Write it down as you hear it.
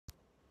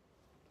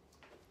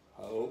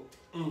Oh,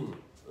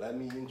 let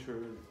me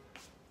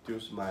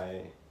introduce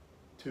my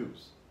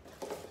tools.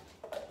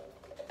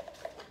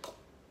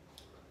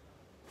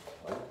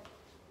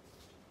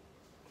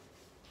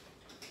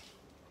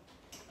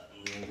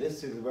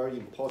 This is very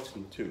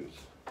important tool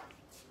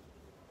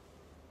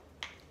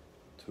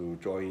to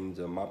join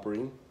the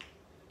marbling.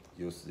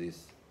 Use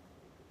this.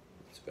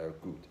 It's very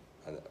good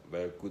and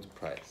very good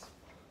price.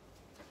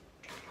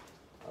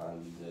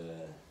 And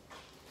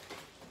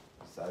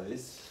besides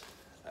this,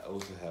 I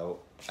also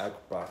have egg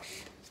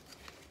brush.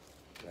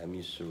 Let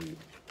me show you.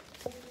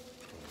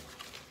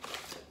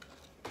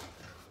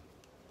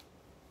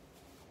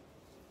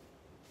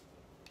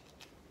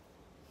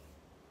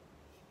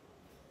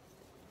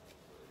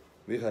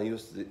 We can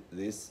use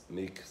this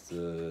make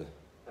the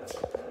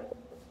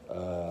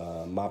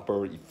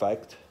marble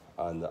effect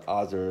and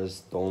other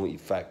stone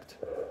effect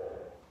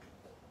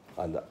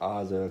and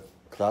other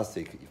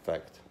classic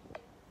effect.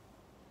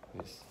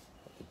 Yes.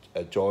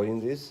 Join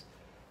this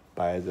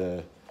by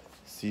the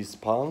sea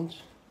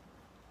sponge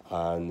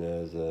and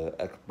the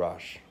egg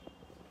brush.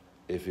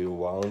 If you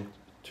want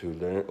to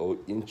learn or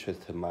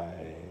interest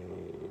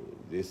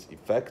this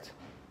effect,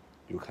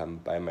 you can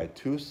buy my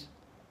tools,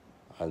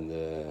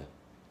 and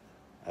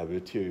I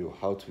will tell you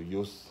how to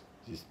use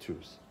these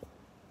tools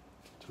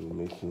to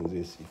making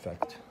this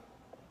effect.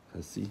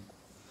 You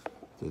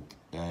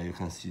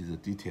can see the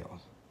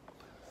details.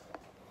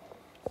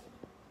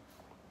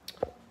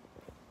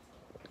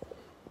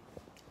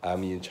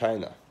 I'm in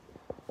China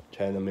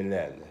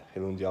mainland,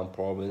 Heilongjiang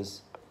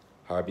province,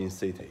 Harbin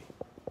city.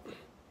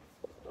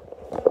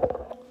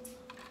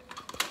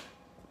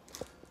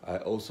 I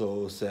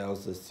also sell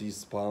the sea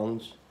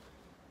sponge,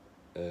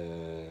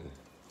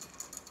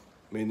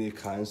 many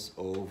kinds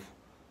of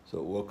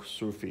the work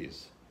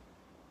surface,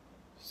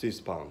 sea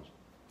sponge.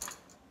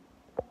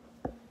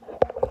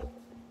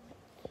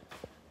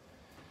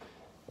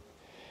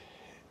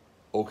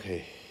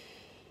 Okay,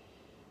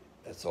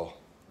 that's all.